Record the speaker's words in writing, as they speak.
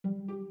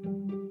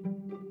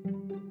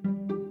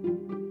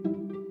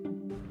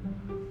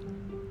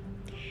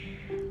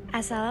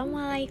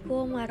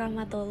Assalamualaikum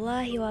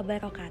warahmatullahi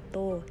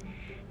wabarakatuh.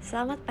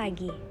 Selamat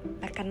pagi,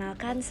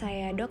 perkenalkan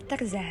saya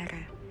Dr.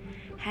 Zahra.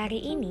 Hari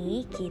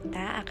ini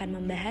kita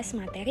akan membahas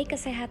materi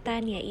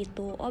kesehatan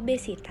yaitu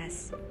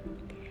obesitas.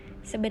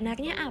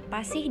 Sebenarnya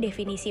apa sih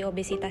definisi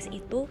obesitas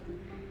itu?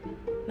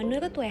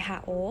 Menurut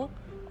WHO,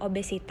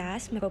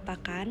 obesitas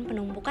merupakan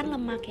penumpukan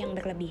lemak yang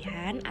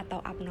berlebihan atau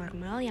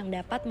abnormal yang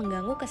dapat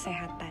mengganggu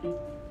kesehatan.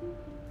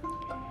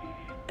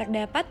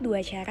 Terdapat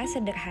dua cara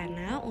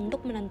sederhana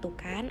untuk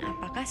menentukan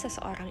apakah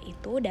seseorang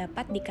itu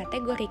dapat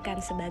dikategorikan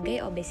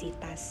sebagai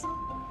obesitas.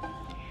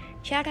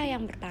 Cara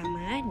yang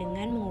pertama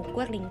dengan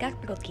mengukur lingkar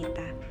perut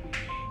kita.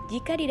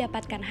 Jika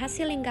didapatkan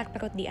hasil lingkar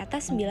perut di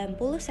atas 90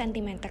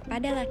 cm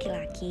pada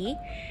laki-laki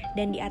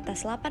dan di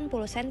atas 80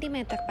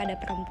 cm pada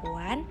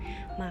perempuan,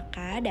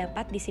 maka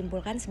dapat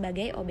disimpulkan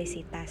sebagai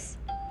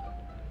obesitas.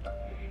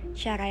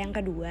 Cara yang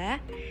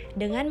kedua,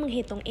 dengan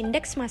menghitung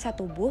indeks massa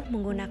tubuh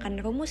menggunakan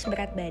rumus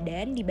berat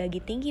badan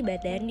dibagi tinggi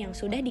badan yang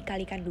sudah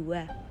dikalikan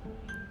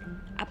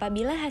 2.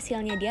 Apabila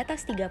hasilnya di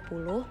atas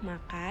 30,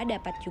 maka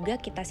dapat juga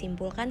kita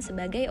simpulkan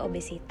sebagai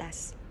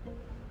obesitas.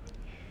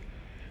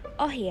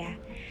 Oh ya,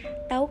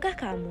 tahukah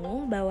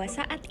kamu bahwa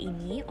saat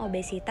ini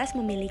obesitas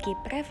memiliki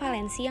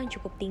prevalensi yang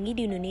cukup tinggi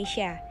di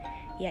Indonesia,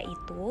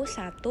 yaitu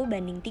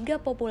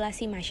 1:3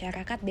 populasi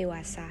masyarakat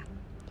dewasa.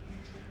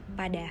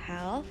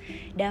 Padahal,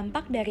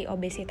 dampak dari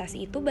obesitas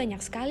itu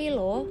banyak sekali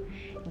loh.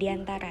 Di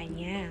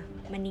antaranya,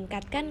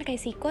 meningkatkan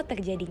resiko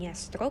terjadinya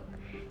stroke,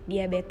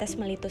 diabetes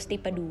mellitus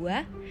tipe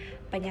 2,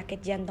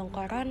 penyakit jantung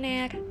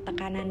koroner,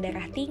 tekanan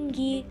darah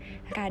tinggi,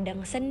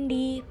 radang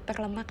sendi,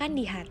 perlemakan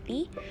di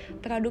hati,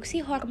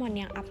 produksi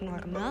hormon yang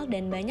abnormal,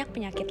 dan banyak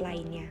penyakit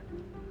lainnya.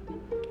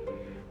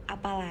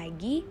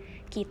 Apalagi,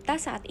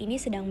 kita saat ini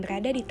sedang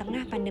berada di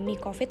tengah pandemi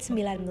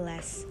COVID-19.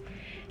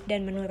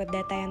 Dan menurut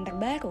data yang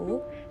terbaru,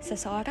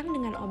 seseorang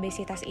dengan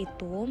obesitas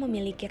itu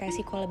memiliki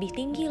resiko lebih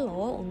tinggi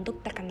loh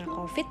untuk terkena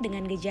COVID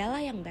dengan gejala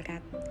yang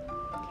berat.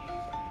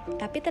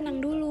 Tapi tenang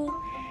dulu,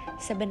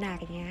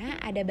 sebenarnya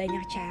ada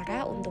banyak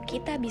cara untuk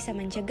kita bisa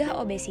mencegah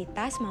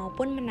obesitas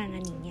maupun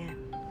menanganinya.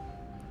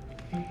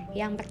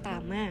 Yang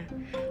pertama,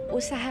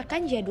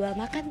 usahakan jadwal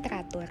makan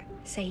teratur,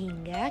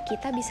 sehingga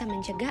kita bisa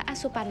mencegah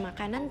asupan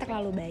makanan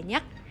terlalu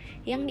banyak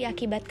yang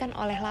diakibatkan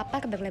oleh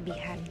lapar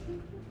berlebihan.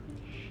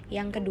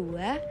 Yang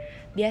kedua,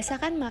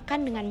 biasakan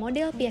makan dengan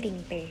model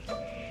piring T,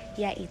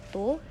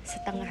 yaitu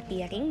setengah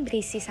piring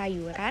berisi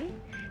sayuran,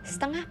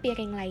 setengah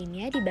piring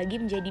lainnya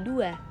dibagi menjadi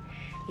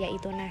 2,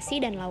 yaitu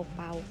nasi dan lauk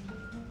pauk.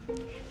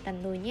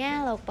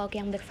 Tentunya lauk pauk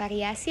yang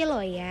bervariasi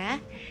loh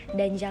ya,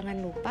 dan jangan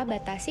lupa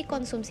batasi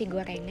konsumsi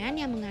gorengan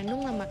yang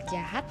mengandung lemak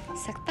jahat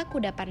serta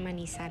kudapan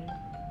manisan.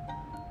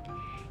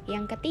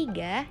 Yang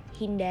ketiga,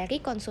 hindari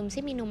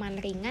konsumsi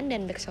minuman ringan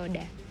dan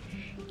bersoda.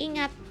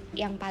 Ingat,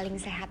 yang paling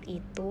sehat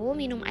itu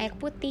minum air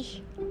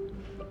putih.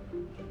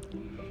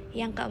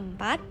 Yang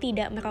keempat,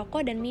 tidak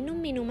merokok dan minum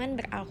minuman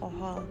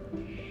beralkohol.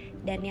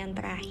 Dan yang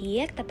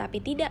terakhir, tetapi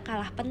tidak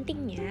kalah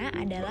pentingnya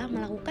adalah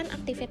melakukan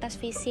aktivitas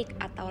fisik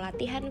atau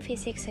latihan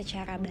fisik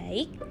secara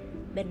baik,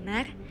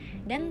 benar,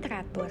 dan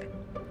teratur.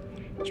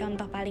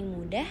 Contoh paling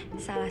mudah,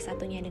 salah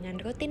satunya dengan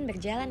rutin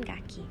berjalan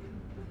kaki.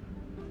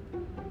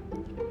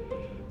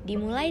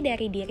 Dimulai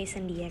dari diri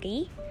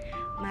sendiri,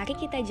 mari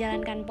kita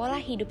jalankan pola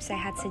hidup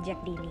sehat sejak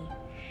dini.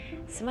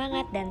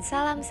 Semangat dan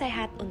salam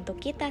sehat untuk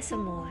kita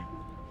semua.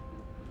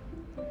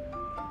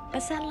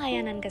 Pesan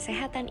layanan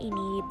kesehatan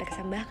ini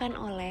dipersembahkan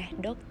oleh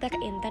Dokter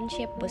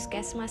Internship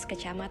Puskesmas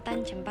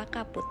Kecamatan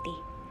Cempaka Putih.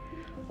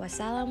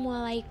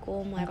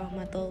 Wassalamualaikum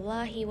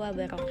warahmatullahi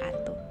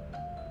wabarakatuh.